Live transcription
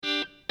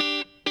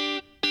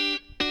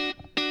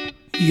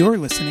You're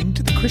listening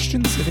to the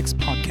Christian Civics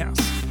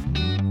Podcast,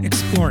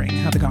 exploring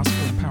how the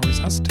gospel empowers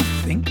us to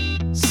think,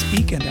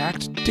 speak, and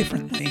act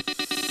differently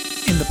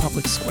in the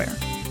public square.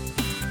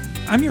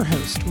 I'm your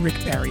host, Rick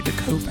Barry, the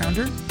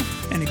co-founder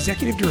and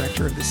executive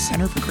director of the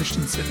Center for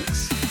Christian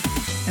Civics.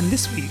 And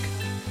this week,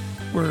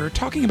 we're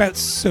talking about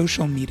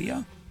social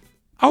media.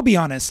 I'll be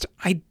honest,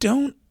 I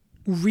don't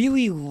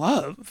really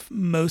love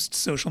most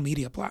social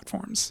media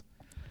platforms.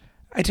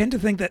 I tend to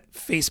think that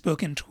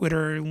Facebook and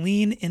Twitter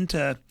lean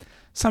into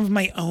some of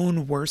my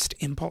own worst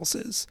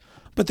impulses,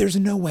 but there's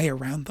no way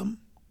around them.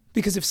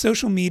 Because if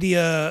social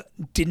media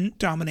didn't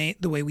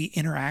dominate the way we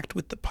interact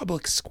with the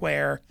public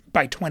square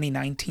by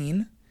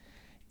 2019,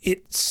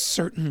 it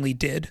certainly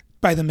did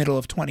by the middle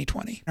of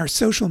 2020. Our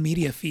social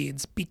media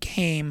feeds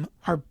became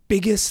our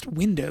biggest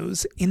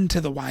windows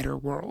into the wider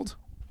world.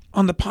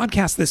 On the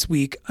podcast this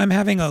week, I'm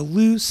having a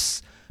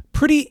loose,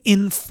 pretty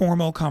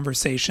informal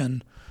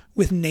conversation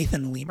with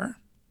Nathan Leamer.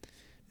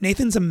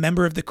 Nathan's a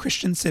member of the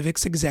Christian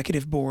Civics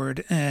Executive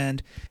Board,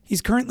 and he's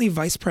currently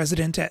vice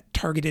president at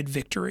Targeted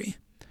Victory.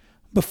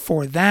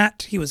 Before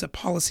that, he was a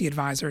policy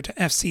advisor to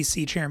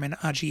FCC Chairman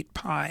Ajit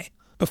Pai.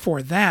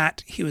 Before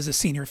that, he was a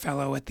senior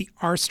fellow at the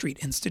R Street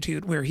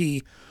Institute, where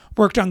he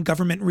worked on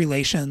government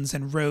relations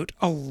and wrote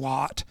a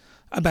lot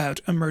about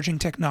emerging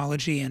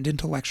technology and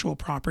intellectual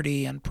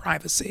property and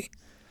privacy.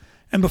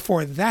 And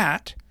before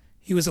that,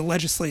 he was a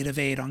legislative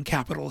aide on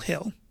Capitol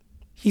Hill.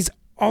 He's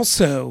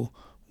also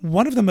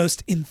one of the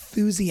most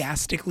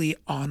enthusiastically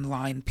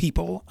online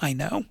people I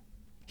know.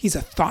 He's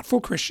a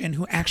thoughtful Christian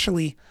who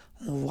actually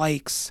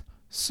likes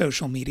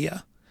social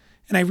media.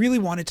 And I really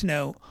wanted to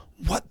know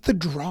what the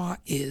draw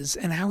is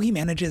and how he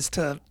manages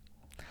to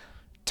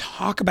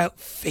talk about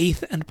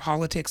faith and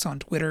politics on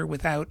Twitter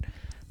without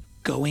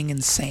going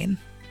insane.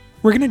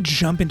 We're going to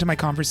jump into my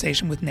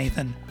conversation with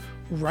Nathan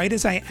right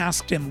as I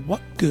asked him what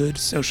good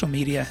social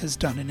media has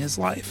done in his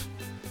life.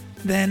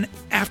 Then,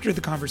 after the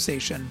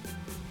conversation,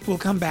 we'll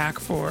come back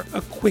for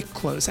a quick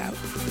closeout.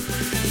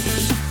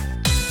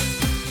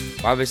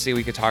 Obviously,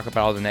 we could talk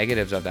about all the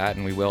negatives of that,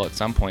 and we will at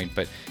some point,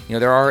 but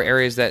there are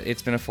areas that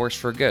it's been a force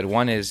for good.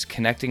 One is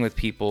connecting with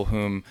people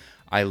whom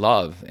I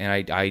love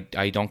and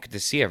I don't get to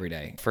see every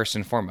day, first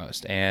and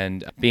foremost,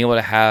 and being able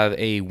to have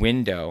a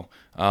window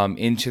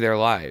into their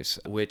lives,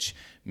 which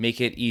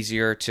make it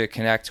easier to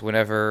connect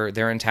whenever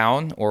they're in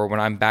town or when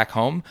I'm back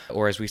home,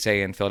 or as we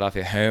say in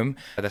Philadelphia, home.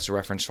 That's a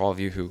reference for all of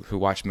you who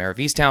watch Mayor of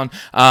Easttown.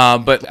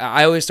 But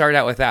I always start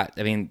out with that.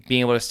 I mean,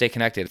 being able to stay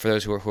connected for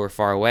those who are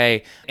far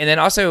away. And then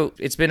also,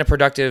 it's been a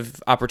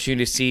productive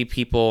opportunity to see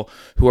people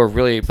who are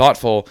really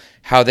thoughtful,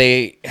 how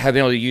they have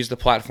been able to use the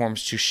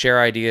platforms to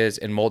share ideas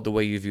and mold the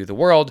way you view the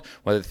world,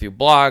 whether through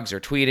blogs or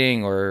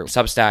tweeting or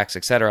Substacks,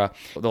 etc.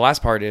 The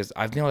last part is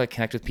I've been able to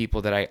connect with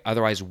people that I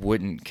otherwise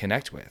wouldn't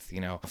connect with,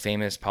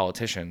 famous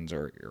politicians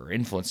or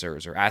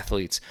influencers or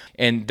athletes.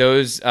 And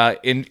those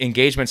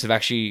engagements have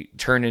actually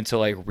turned into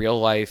like real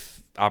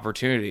life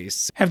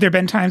opportunities. Have there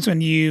been times when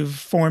you've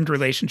formed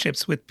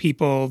relationships with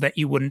people that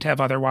you wouldn't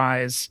have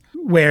otherwise,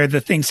 where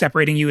the thing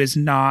separating you is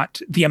not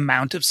the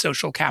amount of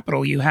social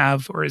capital you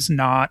have, or is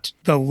not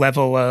the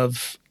level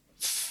of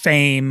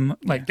fame,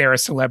 like they're a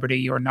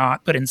celebrity or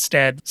not, but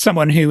instead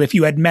someone who, if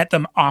you had met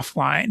them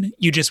offline,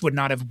 you just would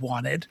not have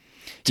wanted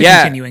to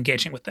continue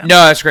engaging with them?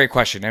 No, that's a great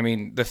question. I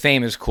mean, the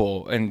fame is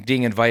cool, and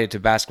being invited to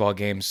basketball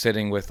games,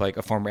 sitting with like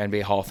a former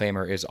NBA Hall of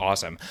Famer is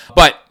awesome.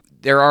 But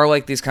there are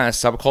like these kind of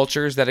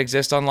subcultures that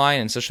exist online,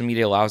 and social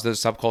media allows those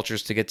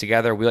subcultures to get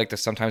together. We like to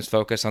sometimes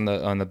focus on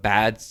the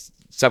bad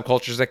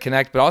subcultures that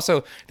connect, but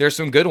also there's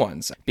some good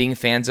ones. Being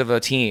fans of a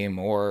team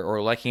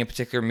or liking a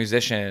particular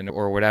musician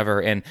or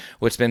whatever. And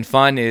what's been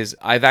fun is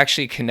I've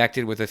actually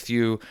connected with a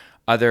few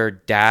other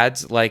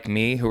dads like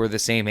me who are the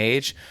same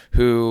age,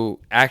 who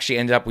actually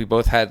ended up, we've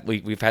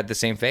had the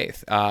same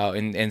faith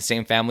and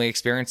same family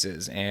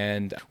experiences,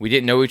 and we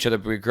didn't know each other,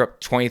 but we grew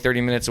up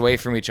 20-30 minutes away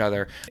from each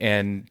other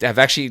and have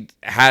actually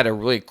had a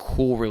really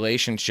cool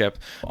relationship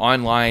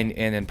online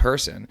and in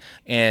person,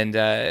 and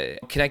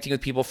connecting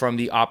with people from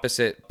the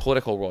opposite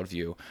political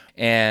worldview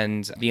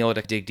and being able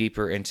to dig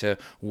deeper into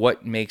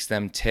what makes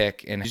them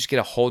tick and just get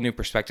a whole new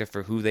perspective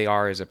for who they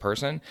are as a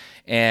person,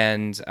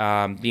 and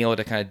being able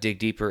to kind of dig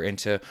deeper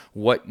into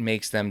what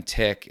makes them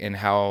tick and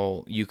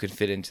how you could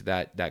fit into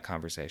that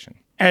conversation.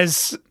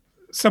 As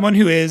someone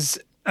who is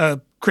a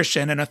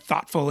Christian and a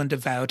thoughtful and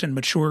devout and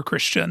mature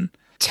Christian,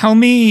 tell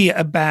me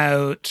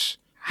about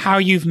how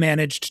you've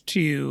managed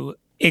to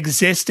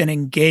exist and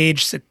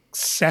engage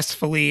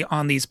successfully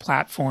on these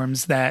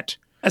platforms that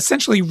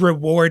essentially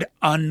reward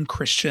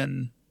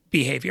unchristian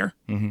behavior.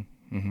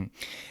 Mm-hmm, mm-hmm.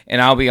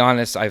 And I'll be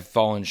honest, I've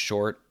fallen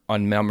short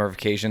on a number of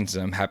occasions,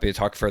 and I'm happy to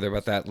talk further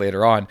about that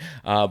later on.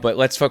 But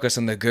let's focus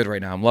on the good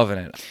right now. I'm loving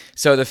it.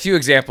 So the few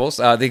examples,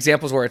 the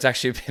examples where it's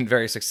actually been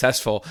very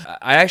successful,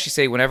 I actually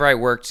say whenever I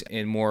worked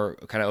in more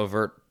kind of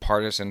overt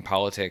partisan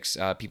politics,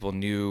 people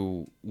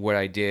knew what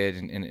I did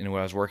and what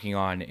I was working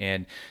on,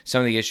 and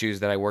some of the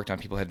issues that I worked on,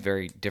 people had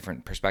very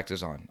different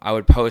perspectives on. I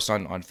would post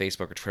on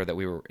Facebook or Twitter that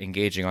we were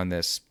engaging on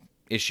this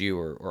issue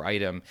or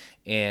item,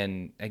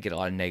 and I get a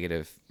lot of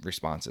negative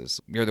responses.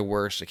 You're the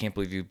worst. I can't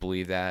believe you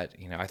believe that.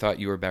 I thought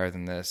you were better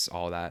than this,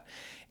 all that.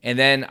 And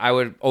then I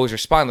would always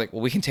respond like,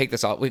 well, we can take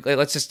this off.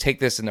 Let's just take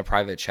this in a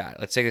private chat.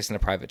 Let's take this in a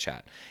private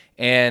chat.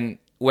 And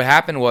what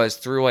happened was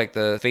through like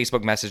the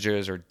Facebook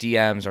messages or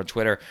DMs or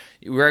Twitter,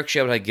 we were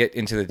actually able to get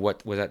into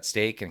what was at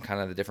stake and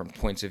kind of the different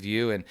points of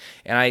view. And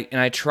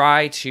I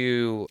try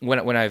to,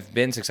 when I've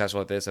been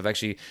successful at this, I've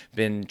actually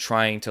been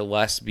trying to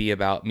less be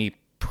about me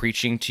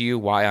preaching to you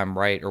why I'm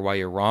right or why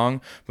you're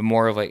wrong, but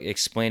more of like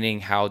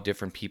explaining how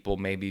different people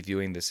may be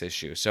viewing this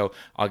issue. So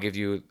I'll give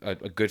you a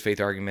good faith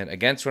argument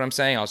against what I'm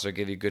saying. I'll also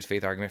give you a good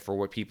faith argument for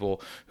what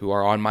people who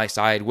are on my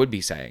side would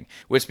be saying.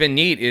 What's been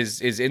neat is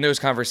in those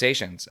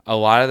conversations, a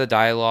lot of the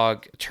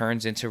dialogue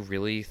turns into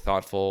really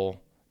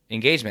thoughtful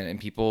engagement, and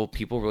people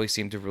really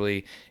seem to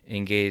really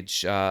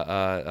engage in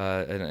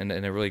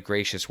a really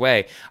gracious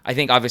way. I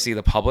think obviously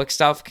the public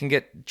stuff can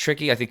get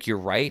tricky. I think you're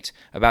right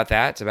about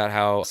that. It's about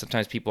how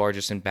sometimes people are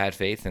just in bad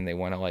faith and they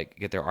want to like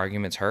get their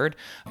arguments heard.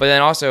 But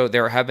then also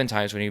there have been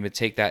times when you would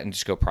take that and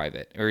just go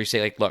private, or you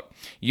say like, look,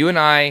 you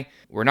and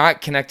we're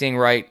not connecting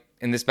right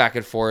in this back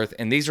and forth,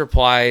 and these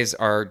replies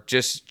are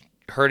just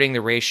hurting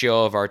the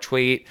ratio of our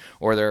tweet,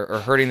 or they're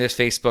hurting this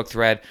Facebook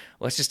thread.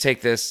 Let's just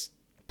take this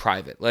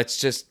private. Let's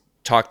just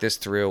talk this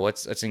through.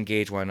 Let's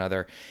engage one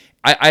another.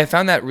 I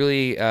found that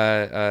really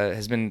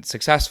has been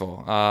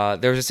successful.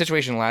 There was a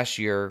situation last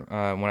year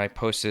when I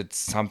posted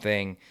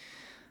something.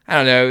 I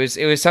don't know.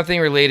 It was something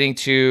relating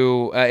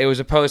to. It was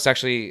a post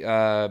actually,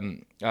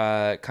 kind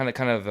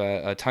of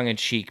a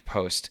tongue-in-cheek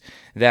post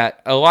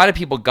that a lot of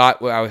people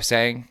got what I was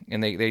saying,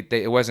 and they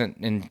it wasn't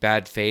in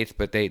bad faith,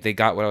 but they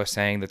got what I was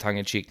saying, the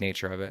tongue-in-cheek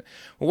nature of it.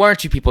 Well, one or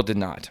two people did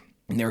not.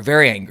 And they were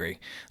very angry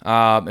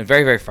and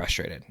very, very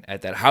frustrated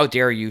at that. How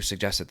dare you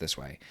suggest it this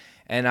way?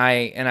 And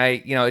I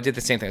I did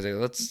the same thing. I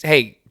was like,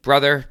 hey,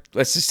 brother,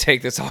 let's just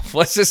take this off.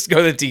 Let's just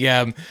go to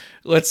DM.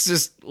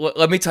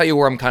 Let me tell you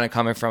where I'm kind of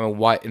coming from and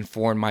what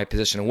informed my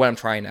position and what I'm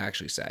trying to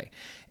actually say.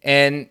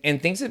 And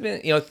things have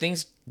been,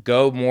 things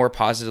go more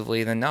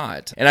positively than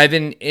not. And I've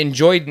been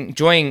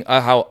enjoying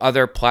how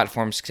other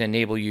platforms can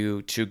enable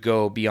you to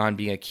go beyond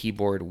being a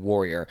keyboard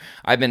warrior.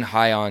 I've been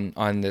high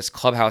on this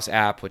Clubhouse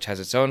app, which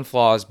has its own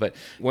flaws, but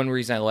one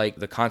reason I like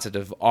the concept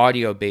of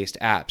audio-based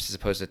apps as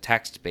opposed to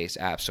text-based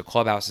apps. So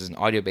Clubhouse is an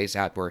audio-based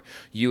app where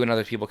you and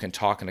other people can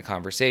talk in a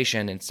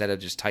conversation instead of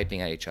just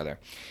typing at each other.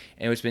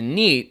 And what's been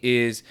neat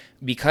is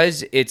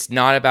because it's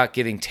not about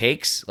giving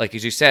takes, like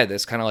as you said,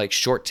 this kind of like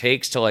short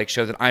takes to like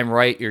show that I'm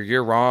right or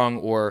you're wrong,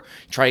 or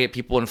try to get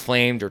people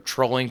inflamed or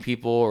trolling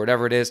people or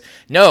whatever it is.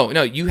 No,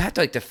 you have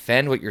to like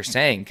defend what you're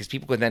saying, because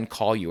people can then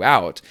call you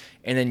out,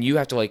 and then you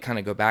have to like kind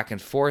of go back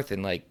and forth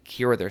and like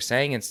hear what they're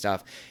saying and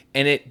stuff.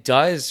 And it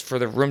does, for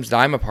the rooms that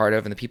I'm a part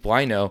of and the people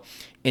I know,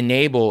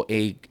 enable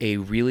a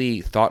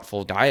really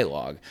thoughtful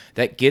dialogue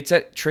that gets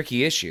at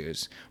tricky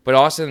issues, but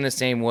also in the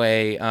same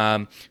way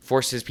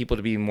forces people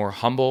to be more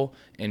humble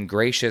and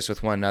gracious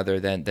with one another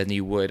than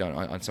you would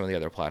on some of the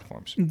other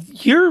platforms.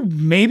 You're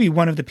maybe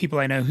one of the people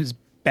I know who's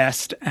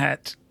best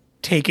at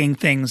taking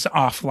things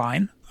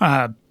offline.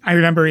 I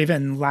remember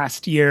even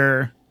last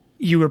year,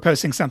 you were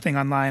posting something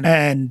online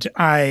and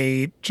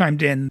I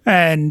chimed in,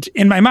 and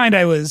in my mind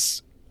I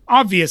was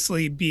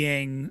obviously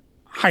being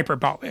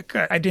hyperbolic.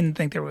 I didn't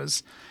think there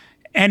was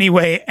any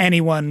way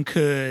anyone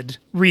could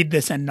read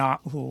this and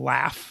not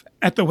laugh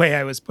at the way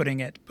I was putting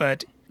it,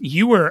 but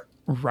you were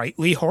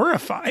rightly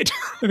horrified.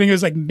 I think it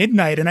was like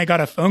midnight and I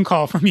got a phone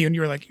call from you and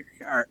you were like,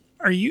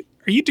 are you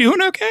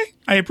doing okay?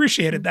 I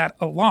appreciated that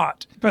a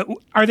lot. But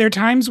are there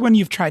times when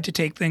you've tried to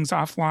take things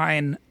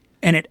offline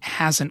and it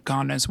hasn't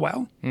gone as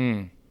well?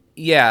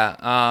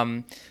 Yeah,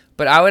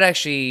 but I would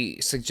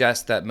actually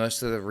suggest that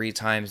most of the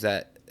times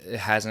that it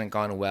hasn't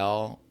gone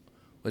well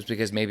was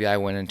because maybe I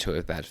went into it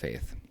with bad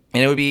faith.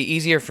 And it would be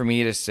easier for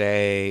me to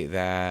say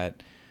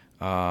that,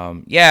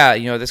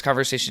 this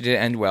conversation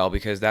didn't end well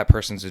because that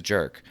person's a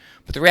jerk.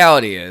 But the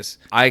reality is,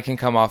 I can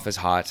come off as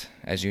hot,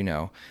 as you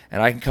know,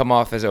 and I can come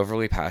off as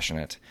overly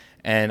passionate,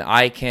 and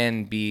I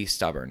can be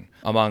stubborn,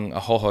 among a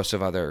whole host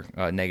of other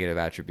negative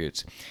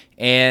attributes.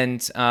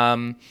 And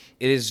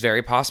it is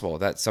very possible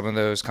that some of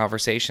those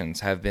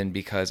conversations have been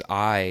because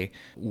I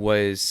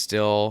was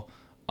still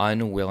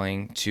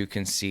unwilling to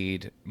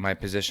concede my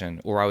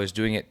position, or I was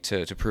doing it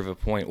to prove a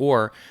point,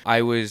 or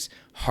I was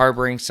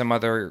harboring some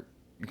other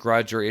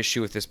grudge or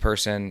issue with this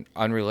person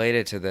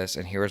unrelated to this,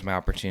 and here was my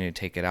opportunity to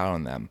take it out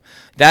on them.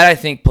 That, I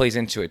think, plays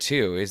into it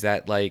too, is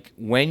that like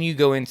when you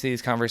go into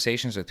these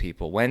conversations with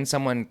people, when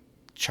someone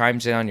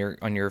chimes in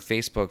on your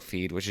Facebook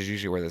feed, which is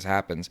usually where this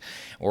happens,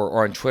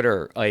 or on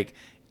Twitter, like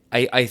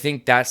I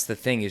think that's the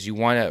thing, is you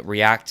want to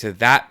react to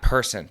that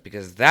person,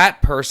 because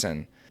that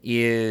person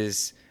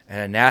is an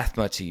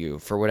anathema to you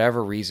for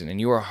whatever reason, and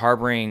you are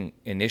harboring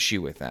an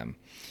issue with them.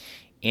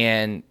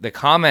 And the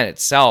comment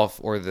itself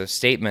or the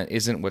statement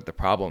isn't what the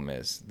problem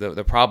is.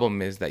 The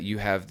problem is that you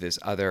have this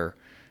other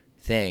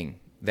thing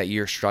that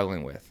you're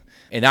struggling with.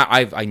 And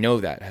I know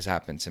that has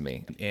happened to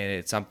me. And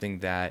it's something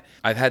that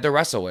I've had to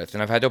wrestle with,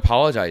 and I've had to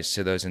apologize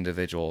to those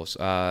individuals,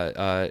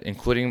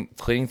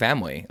 including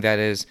family. That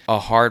is a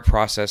hard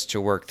process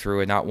to work through,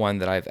 and not one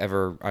that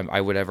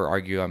I would ever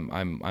argue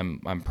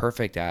I'm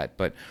perfect at,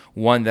 but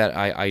one that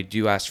I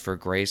do ask for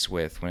grace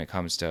with when it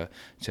comes to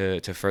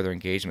further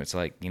engagement. It's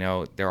like,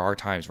 there are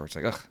times where it's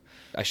like, ugh,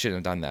 I shouldn't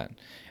have done that.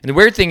 And the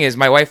weird thing is,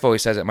 my wife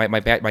always says it. My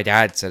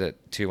dad said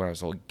it too when I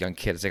was a young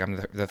kid. It's like, I'm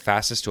the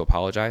fastest to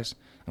apologize.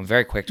 I'm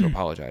very quick to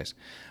apologize.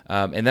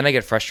 And then I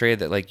get frustrated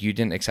that like you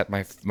didn't accept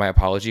my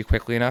apology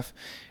quickly enough.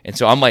 And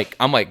so I'm like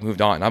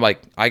moved on. I'm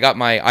like, I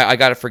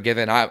got it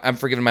forgiven. I'm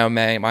forgiven my own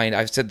mind.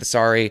 I've said the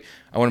sorry.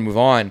 I want to move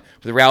on.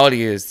 But the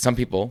reality is some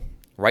people,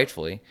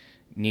 rightfully,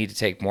 need to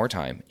take more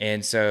time.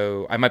 And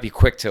so I might be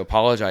quick to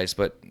apologize,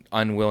 but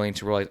unwilling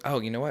to realize, oh,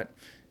 you know what?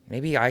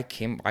 Maybe I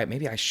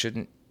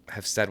shouldn't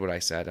have said what I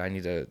said. I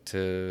need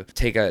to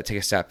take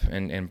a step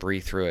and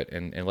breathe through it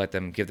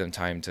and give them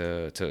time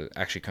to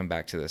actually come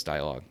back to this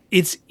dialogue.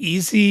 It's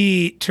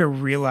easy to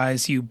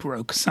realize you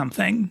broke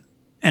something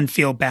and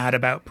feel bad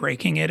about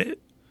breaking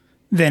it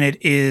than it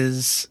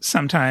is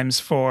sometimes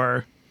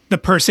for the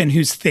person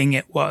whose thing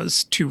it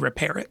was to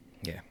repair it.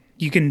 Yeah.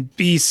 You can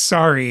be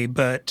sorry,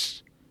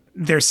 but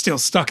they're still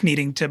stuck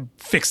needing to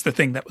fix the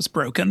thing that was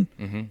broken.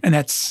 Mm-hmm. And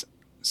that's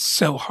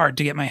so hard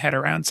to get my head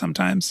around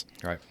sometimes.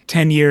 Right.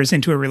 10 years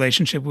into a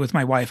relationship with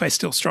my wife, I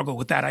still struggle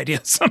with that idea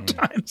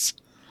sometimes.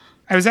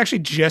 I was actually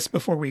just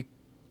before we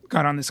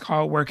got on this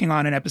call working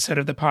on an episode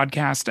of the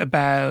podcast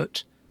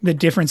about the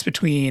difference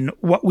between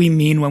what we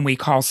mean when we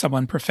call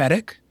someone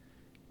prophetic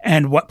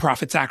and what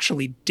prophets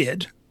actually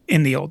did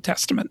in the Old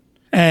Testament.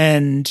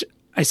 And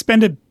I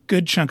spend a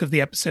good chunk of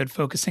the episode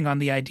focusing on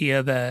the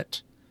idea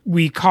that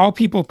we call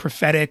people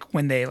prophetic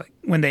when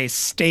they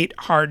state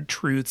hard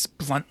truths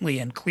bluntly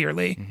and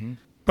clearly. Mm-hmm.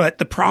 But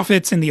the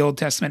prophets in the Old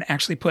Testament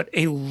actually put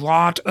a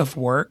lot of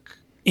work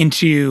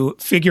into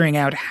figuring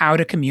out how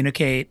to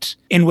communicate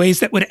in ways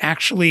that would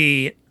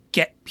actually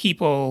get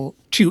people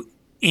to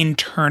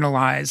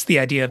internalize the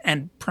idea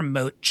and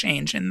promote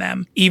change in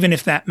them, even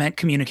if that meant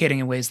communicating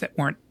in ways that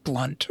weren't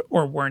blunt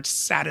or weren't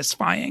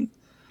satisfying.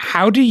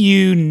 How do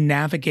you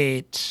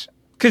navigate?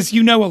 Because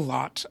you know a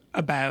lot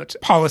about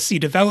policy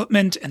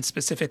development and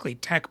specifically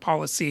tech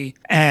policy,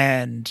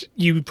 and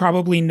you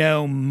probably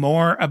know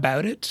more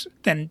about it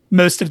than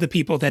most of the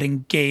people that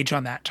engage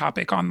on that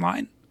topic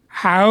online.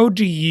 How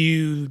do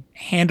you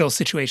handle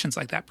situations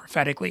like that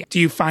prophetically? Do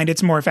you find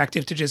it's more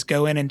effective to just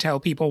go in and tell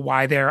people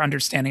why their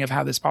understanding of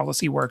how this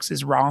policy works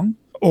is wrong?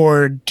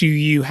 Or do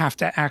you have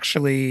to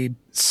actually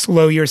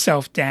slow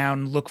yourself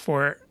down, look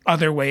for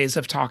other ways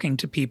of talking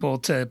to people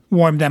to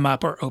warm them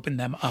up or open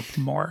them up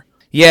more?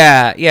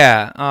 Yeah.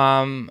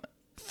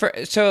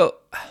 So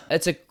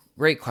it's a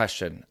great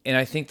question. And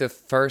I think the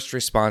first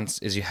response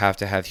is you have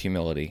to have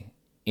humility.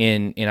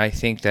 And I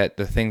think that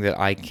the thing that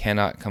I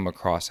cannot come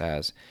across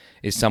as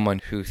is someone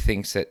who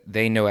thinks that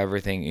they know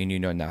everything and you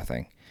know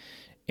nothing.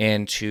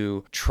 And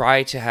to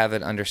try to have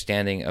an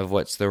understanding of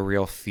what's the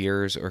real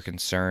fears or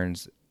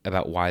concerns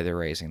about why they're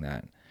raising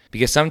that.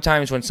 Because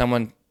sometimes when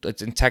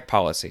it's in tech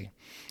policy,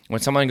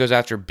 when someone goes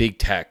after big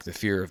tech, the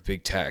fear of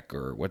big tech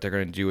or what they're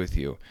going to do with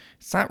you,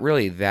 it's not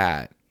really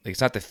that. Like,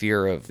 it's not the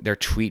fear of their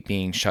tweet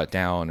being shut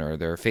down or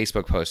their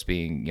Facebook post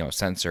being,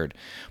 censored,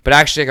 but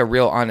actually like a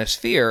real honest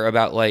fear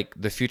about like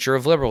the future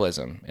of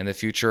liberalism and the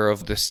future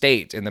of the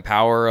state and the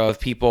power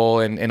of people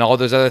and all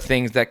those other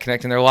things that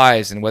connect in their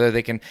lives and whether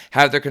they can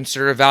have their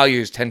conservative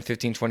values 10,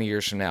 15, 20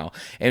 years from now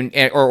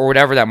or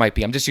whatever that might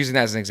be. I'm just using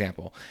that as an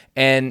example.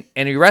 And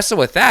you wrestle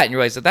with that and you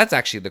realize that that's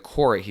actually the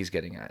core he's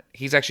getting at.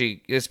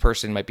 This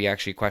person might be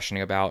actually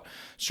questioning about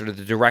sort of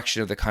the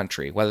direction of the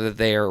country, whether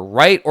they are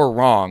right or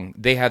wrong.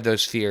 They have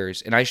those fears.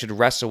 And I should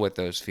wrestle with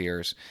those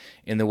fears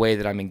in the way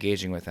that I'm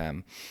engaging with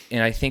them.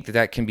 And I think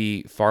that can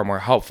be far more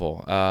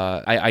helpful.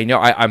 I know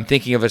I'm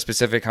thinking of a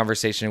specific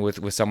conversation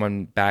with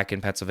someone back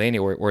in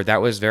Pennsylvania where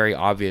that was very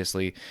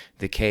obviously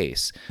the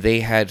case.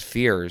 They had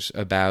fears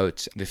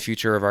about the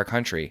future of our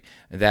country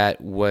that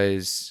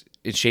was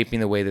shaping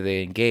the way that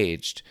they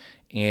engaged.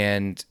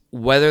 And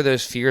whether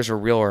those fears were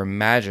real or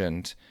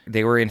imagined,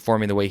 they were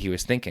informing the way he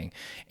was thinking.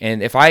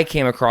 And if I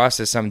came across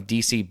as some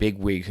DC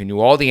bigwig who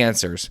knew all the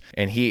answers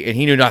and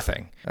he knew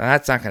nothing,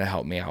 that's not going to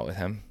help me out with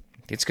him.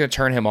 It's going to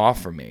turn him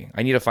off from me.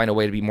 I need to find a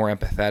way to be more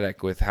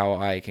empathetic with how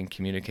I can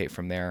communicate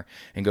from there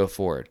and go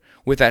forward.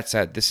 With that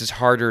said, this is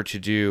harder to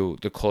do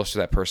the closer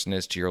that person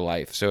is to your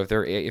life. So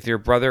if your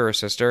brother or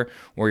sister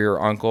or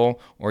your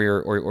uncle or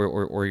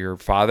your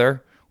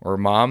father or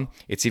mom,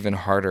 it's even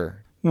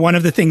harder. One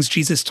of the things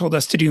Jesus told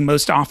us to do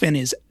most often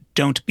is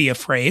don't be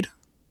afraid,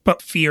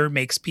 but fear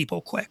makes people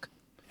click.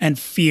 And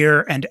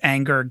fear and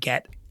anger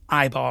get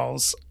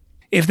eyeballs.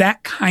 If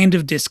that kind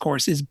of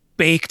discourse is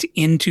baked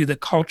into the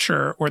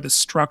culture or the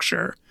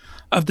structure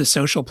of the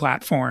social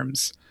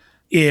platforms,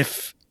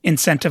 if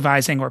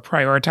incentivizing or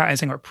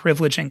prioritizing or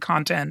privileging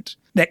content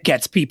that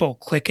gets people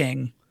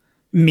clicking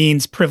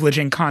means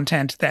privileging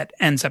content that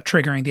ends up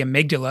triggering the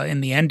amygdala in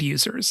the end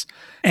users.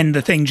 And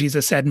the thing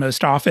Jesus said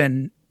most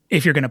often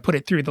if you're going to put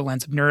it through the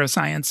lens of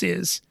neuroscience,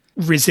 is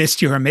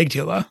resist your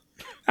amygdala.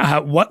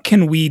 What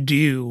can we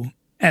do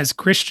as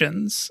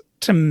Christians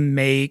to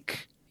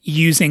make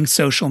using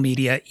social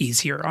media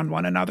easier on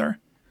one another?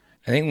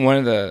 I think one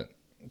of the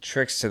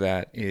tricks to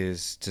that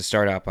is to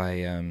start out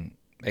by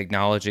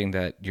acknowledging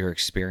that your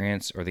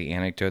experience or the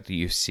anecdote that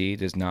you see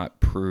does not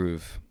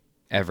prove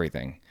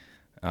everything.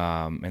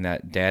 And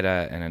that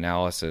data and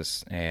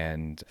analysis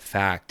and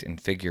fact and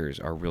figures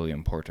are really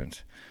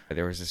important.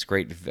 There was this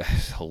great,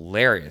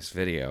 hilarious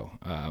video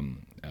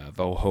of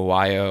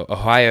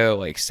Ohio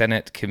like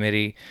Senate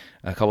committee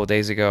a couple of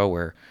days ago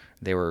where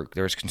there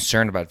was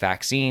concern about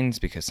vaccines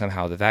because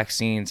somehow the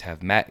vaccines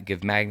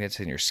give magnets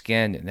in your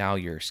skin, and now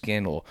your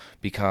skin will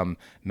become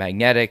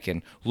magnetic.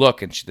 And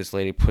look, and this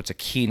lady puts a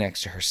key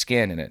next to her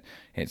skin, and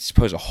it's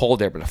supposed to hold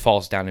there, but it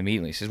falls down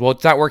immediately. She says, "Well,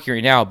 it's not working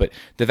right now, but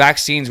the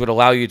vaccines would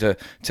allow you to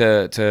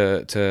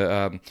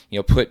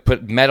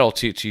put metal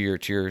to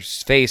your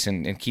face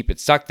and keep it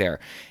stuck there."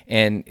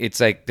 And it's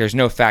like there's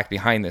no fact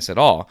behind this at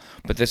all.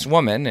 But this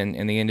woman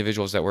and the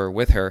individuals that were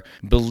with her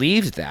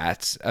believed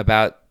that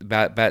about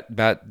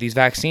these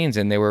vaccines,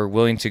 and they were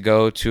willing to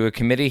go to a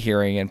committee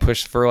hearing and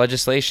push for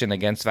legislation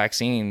against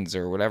vaccines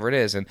or whatever it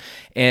is.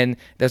 And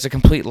that's a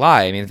complete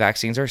lie. I mean,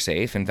 vaccines are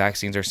safe and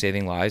vaccines are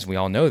saving lives. We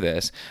all know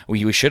this.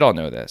 We should all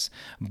know this.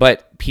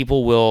 But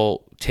people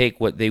will take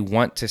what they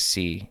want to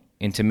see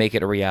and to make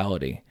it a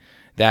reality.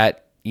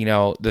 That,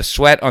 the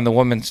sweat on the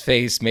woman's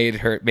face made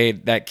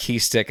that key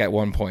stick at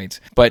one point.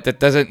 But that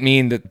doesn't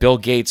mean that Bill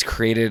Gates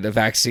created a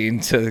vaccine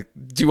to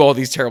do all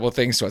these terrible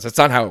things to us. That's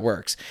not how it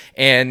works.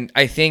 And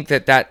I think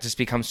that just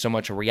becomes so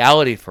much a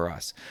reality for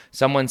us.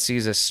 Someone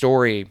sees a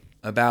story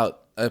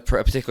about a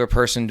particular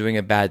person doing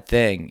a bad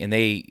thing, and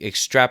they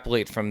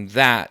extrapolate from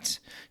that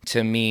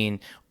to mean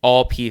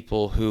all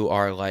people who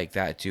are like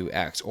that do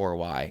X or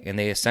Y, and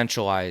they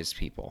essentialize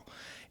people.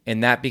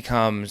 And that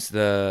becomes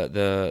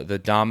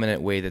the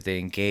dominant way that they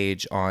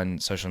engage on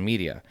social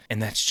media.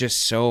 And that's just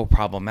so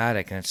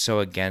problematic, and it's so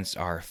against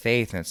our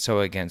faith, and it's so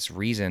against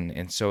reason,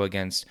 and so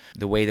against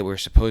the way that we're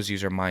supposed to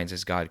use our minds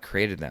as God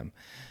created them.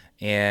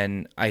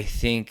 And I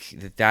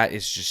think that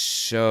is just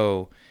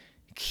so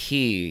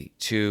key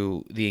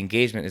to the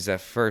engagement, is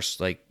that first,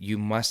 like, you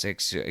must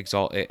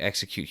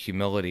execute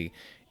humility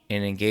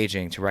in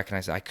engaging to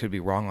recognize that I could be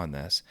wrong on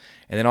this.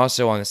 And then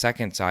also on the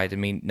second side,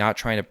 not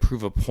trying to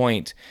prove a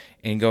point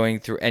and going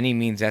through any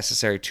means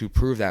necessary to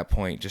prove that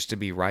point just to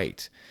be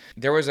right.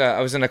 I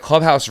was in a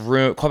clubhouse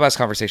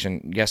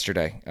conversation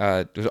yesterday.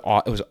 It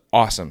was an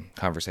awesome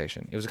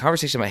conversation. It was a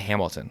conversation about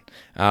Hamilton.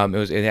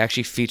 It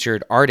actually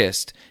featured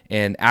artists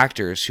and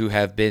actors who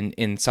have been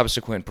in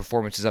subsequent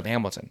performances of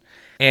Hamilton.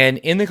 And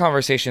in the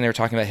conversation, they were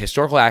talking about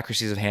historical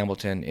accuracies of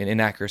Hamilton and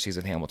inaccuracies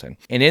of Hamilton.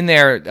 And in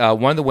there,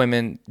 one of the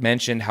women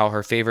mentioned how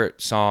her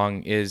favorite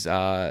song is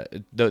the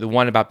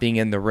one about being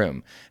in the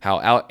room.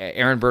 How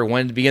Aaron Burr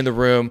wanted to be in the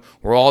room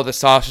where all the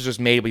sausage was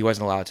made, but he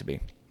wasn't allowed to be.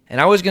 And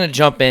I was going to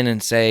jump in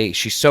and say,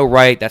 she's so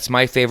right. That's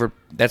my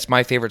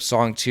favorite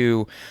song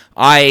too.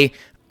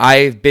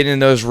 I've been in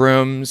those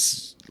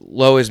rooms.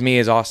 Low Is Me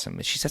is awesome.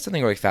 And she said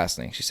something really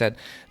fascinating. She said,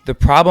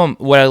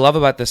 what I love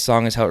about this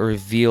song is how it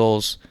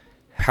reveals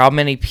how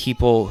many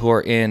people who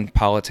are in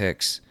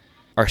politics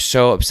are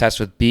so obsessed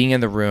with being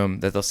in the room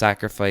that they'll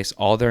sacrifice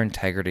all their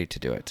integrity to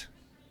do it.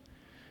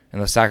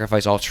 And they'll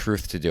sacrifice all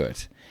truth to do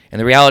it. And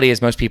the reality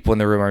is most people in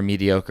the room are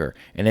mediocre,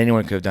 and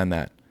anyone could have done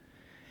that.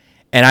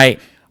 And I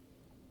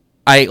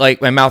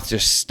like, my mouth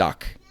just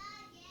stuck.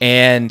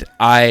 And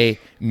I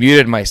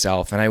muted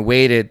myself, and I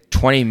waited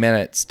 20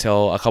 minutes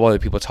till a couple other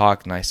people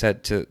talked, and I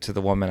said to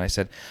the woman, I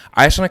said,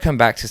 I just want to come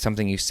back to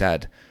something you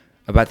said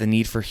about the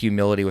need for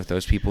humility with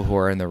those people who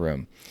are in the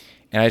room.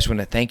 And I just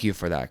want to thank you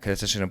for that, because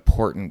it's such an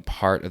important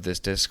part of this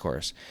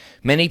discourse.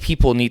 Many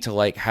people need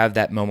to have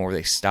that moment where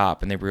they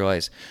stop and they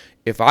realize,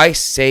 if I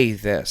say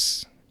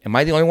this, am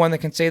I the only one that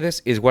can say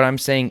this? Is what I'm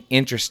saying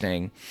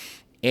interesting?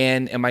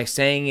 And am I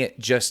saying it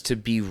just to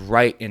be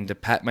right and to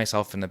pat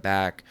myself in the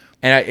back?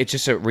 And it's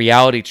just a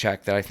reality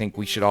check that I think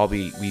we should all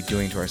be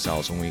doing to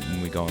ourselves when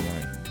we go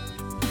online.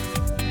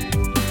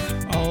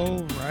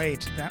 All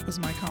right. That was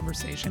my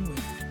conversation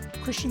with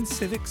Christian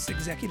Civics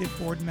Executive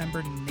Board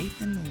member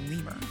Nathan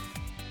Leamer.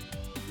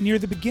 Near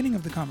the beginning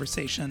of the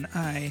conversation,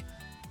 I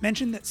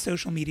mentioned that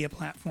social media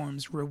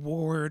platforms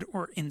reward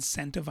or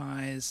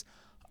incentivize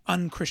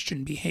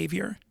unchristian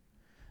behavior.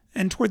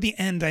 And toward the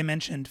end, I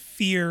mentioned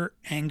fear,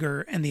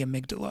 anger, and the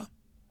amygdala.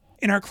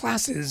 In our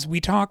classes, we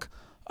talk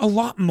a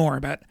lot more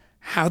about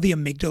how the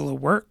amygdala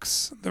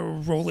works, the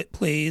role it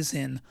plays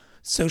in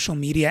social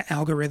media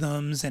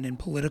algorithms and in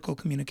political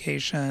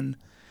communication,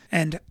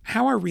 and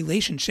how our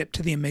relationship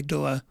to the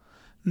amygdala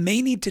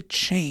may need to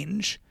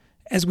change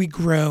as we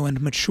grow and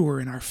mature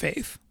in our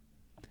faith.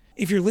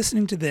 If you're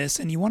listening to this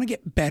and you want to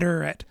get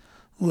better at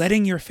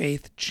letting your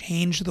faith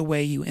change the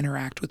way you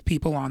interact with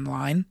people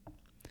online,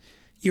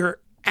 you're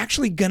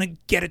actually going to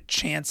get a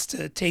chance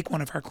to take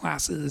one of our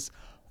classes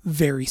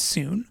very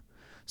soon.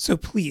 So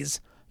please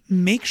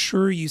make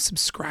sure you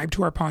subscribe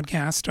to our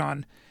podcast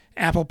on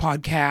Apple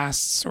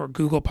Podcasts or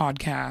Google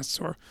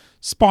Podcasts or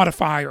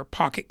Spotify or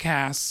Pocket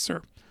Casts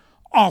or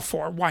all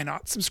four. Why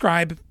not?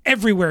 Subscribe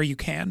everywhere you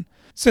can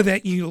so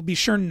that you'll be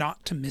sure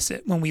not to miss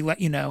it when we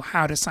let you know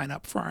how to sign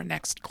up for our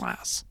next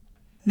class.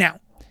 Now,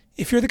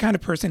 if you're the kind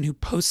of person who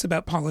posts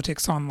about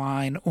politics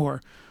online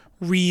or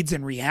reads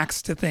and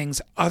reacts to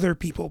things other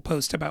people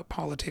post about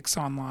politics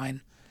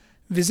online,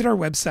 visit our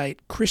website,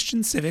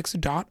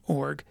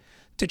 christiancivics.org,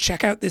 to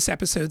check out this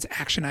episode's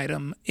action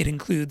item. It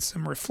includes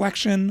some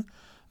reflection,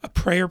 a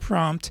prayer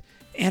prompt,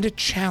 and a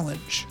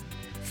challenge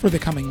for the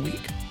coming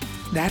week.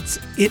 That's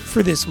it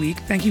for this week.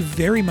 Thank you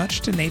very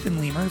much to Nathan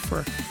Leamer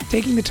for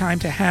taking the time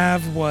to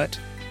have what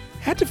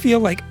had to feel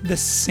like the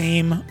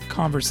same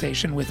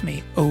conversation with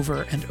me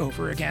over and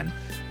over again.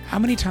 How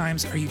many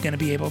times are you going to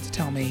be able to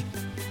tell me,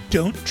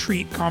 don't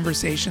treat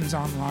conversations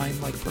online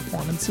like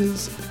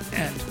performances,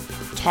 and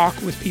talk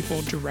with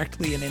people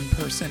directly and in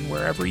person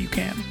wherever you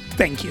can?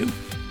 Thank you.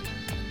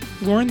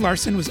 Lauren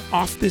Larson was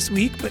off this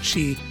week, but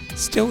she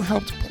still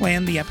helped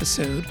plan the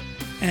episode,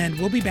 and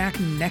we'll be back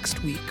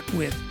next week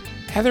with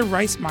Heather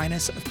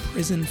Rice-Minus of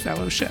Prison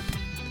Fellowship.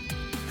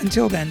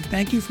 Until then,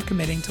 thank you for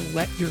committing to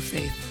let your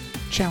faith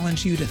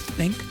challenge you to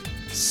think,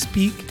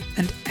 speak,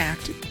 and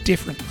act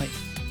differently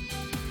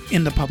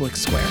in the public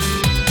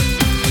square.